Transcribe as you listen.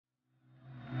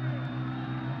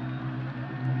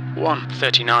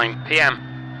1:39 p.m.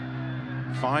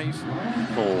 5,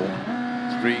 4,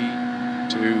 3,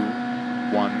 2,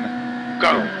 1,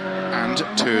 Go! And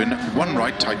turn 1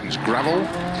 right, tightens gravel,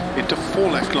 into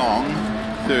 4 left long,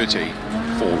 30,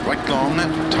 4 right long,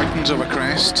 tightens over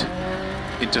crest,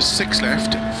 into 6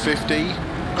 left, 50,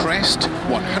 crest,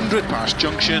 100 past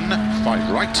junction,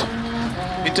 5 right,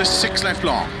 into 6 left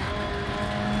long,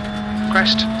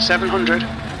 Crest 700,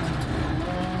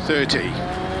 30,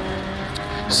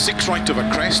 6 right over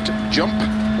crest, jump,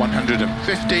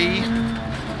 150,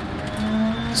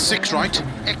 6 right,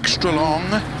 extra long,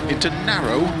 into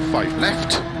narrow, 5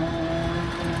 left,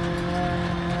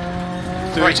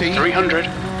 30, right 300,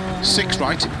 6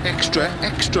 right,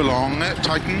 extra long,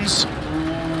 tightens,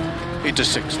 into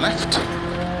 6 left,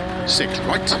 6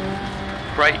 right,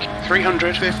 brake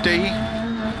 300, 50,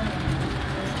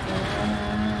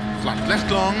 flat left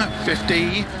long,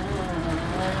 50,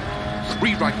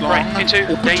 3 right long, right into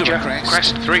opens danger, over crest,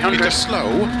 crest 300, into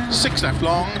slow, 6 left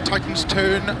long, tightens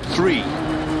turn, 3,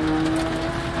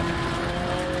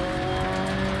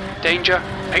 danger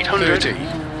 800, 30,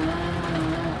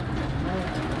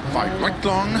 5 right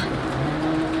long,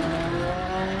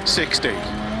 60,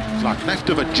 flat left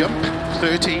of a jump,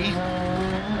 30,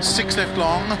 6 left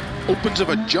long, opens of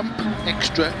a jump,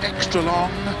 extra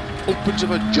long, opens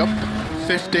of a jump,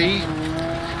 50,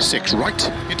 6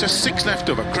 right, into 6 left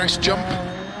of a crest jump,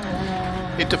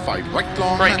 into 5 right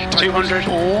long, brake 200,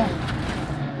 4,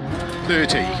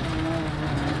 30,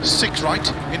 6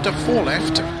 right, into 4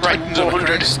 left, right tightens of a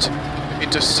 400, crest,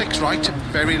 into 6 right,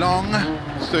 very long,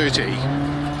 30,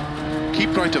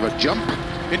 keep right of a jump,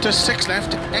 into 6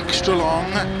 left, extra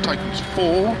long, tightens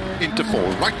 4, into 4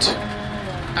 right,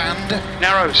 and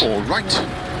narrows 4 right,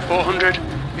 400,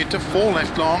 into 4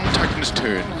 left long, tightens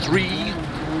turn 3,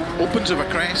 opens of a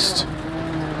crest,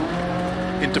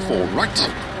 into 4 right,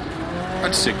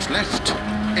 and 6 left,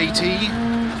 80,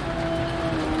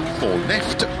 4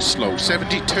 left, slow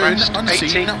 70, turn crest,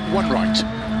 unseen, 80, 1 right,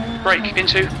 brake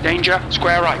into danger,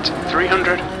 square right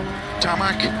 300,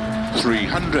 tarmac,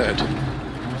 300,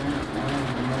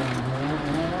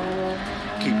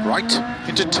 keep right,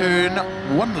 into turn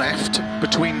 1 left,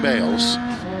 between bales,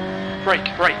 brake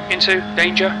right into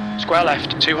danger, square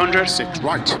left 200, 6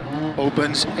 right,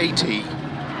 opens 80,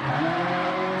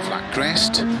 flat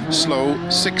crest, slow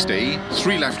 60,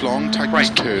 3 left long, tightens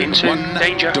brake turn into 1,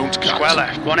 danger, don't cut, square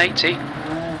left 180,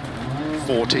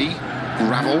 40,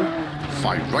 gravel,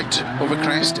 5 right over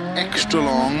crest, extra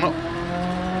long,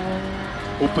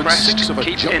 open crest 6 of a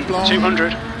keep jump in long,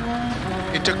 200,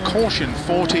 into caution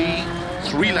 40,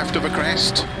 3 left over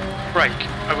crest, brake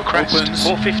over crest opens,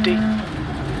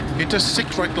 450, into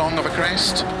 6 right long of a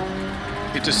crest,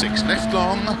 into 6 left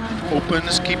long,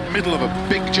 opens, keep middle of a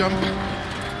big jump,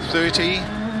 30,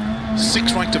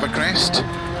 6 right of a crest,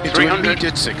 into 300,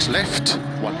 immediate 6 left,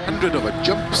 100 over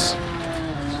jumps,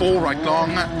 4 right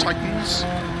long, tightens,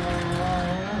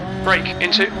 brake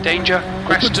into danger,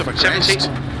 crest opens of a 70, crest,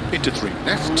 into 3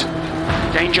 left,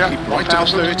 danger keep right of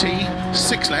 1000, 30,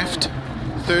 6 left,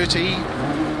 30,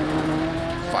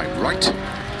 5 right,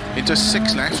 into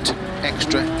 6 left,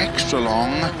 extra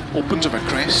long, opens of a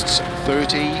crests,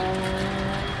 30,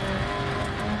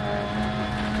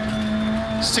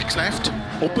 6 left,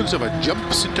 opens of a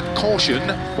jumps into caution,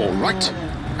 4 right,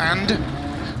 and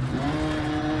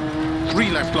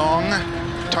 3 left long,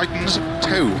 tightens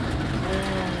 2,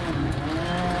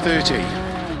 30,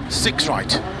 6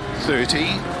 right,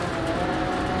 30,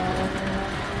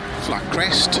 flat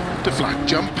crest to flat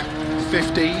jump,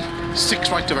 50, 6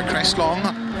 right of a crest long,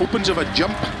 opens of a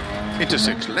jump, into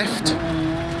 6 left,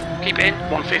 keep in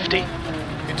 150,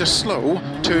 into slow,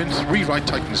 turn 3 right,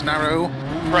 tightens narrow,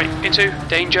 brake into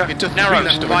danger, into 3 narrows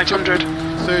left of a 500,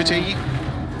 jump, 30,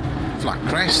 flat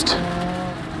crest,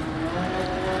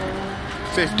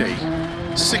 50,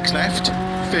 6 left,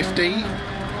 50,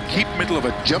 keep middle of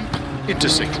a jump, into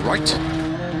 6 right,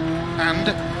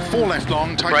 and 4 left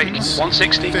long, brake tightens,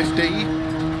 160, 50,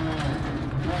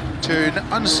 turn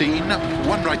unseen,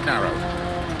 1 right narrow,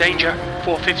 danger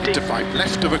 450, into 5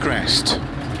 left of a crest,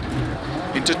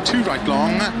 into 2 right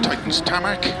long, tightens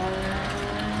tarmac,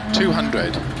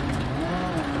 200,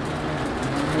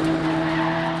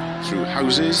 through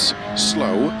houses,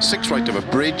 slow, 6 right of a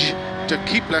bridge, to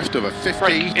keep left of a 50,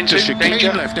 brake into to chicane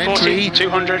danger left 40, entry,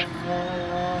 200,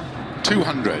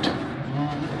 200,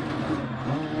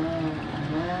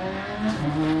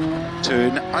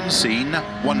 turn unseen,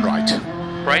 1 right,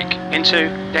 brake into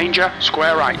danger,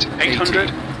 square right 800,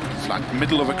 80, flat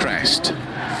middle of a crest,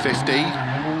 50,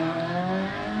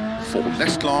 4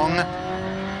 left long,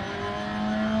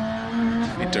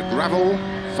 into gravel,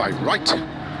 5 right,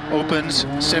 opens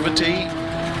 70,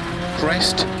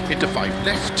 crest, into 5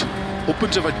 left,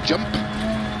 opens of a jump,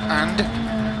 and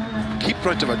keep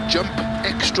right of a jump,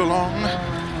 extra long.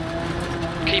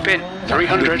 Keep in,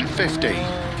 300.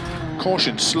 150.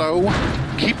 Caution slow,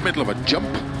 keep middle of a jump,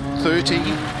 30.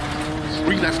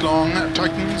 3 left long,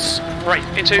 tightens. Right,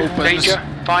 into opens, danger,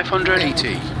 500.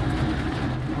 80.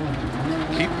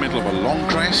 Keep middle of a long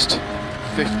crest,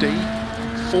 50.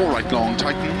 4 right long,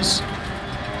 tightens.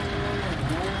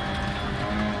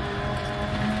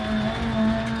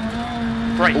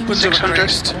 Right, Opens of a 600.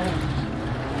 crest,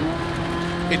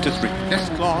 into 3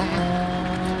 left long,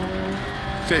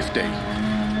 50.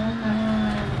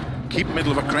 Keep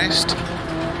middle of a crest,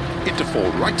 into 4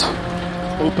 right,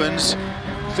 opens,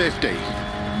 50.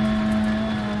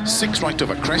 6 right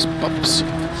of a crest, bumps,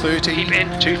 30. Keep in,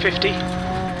 250.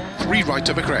 3 right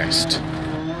of a crest,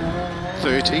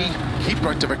 30. Keep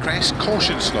right of a crest,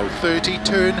 caution slow, 30.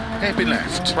 Turn, hairpin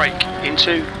left, Brake,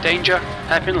 into danger,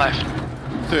 hairpin left.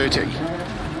 30.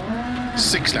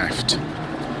 6 left,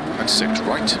 and 6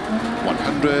 right,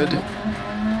 100.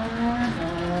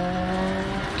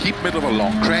 Keep middle of a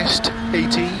long crest,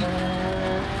 80.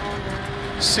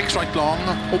 6 right long,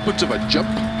 opens of a jump,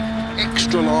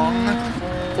 extra long,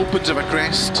 opens of a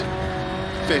crest,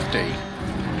 50.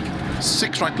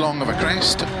 6 right long of a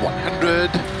crest, 100.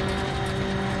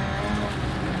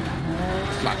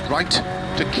 Flat right,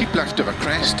 to keep left of a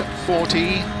crest,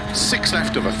 40. 6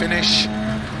 left of a finish,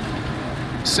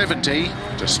 70,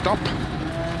 to stop.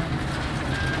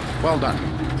 Well done.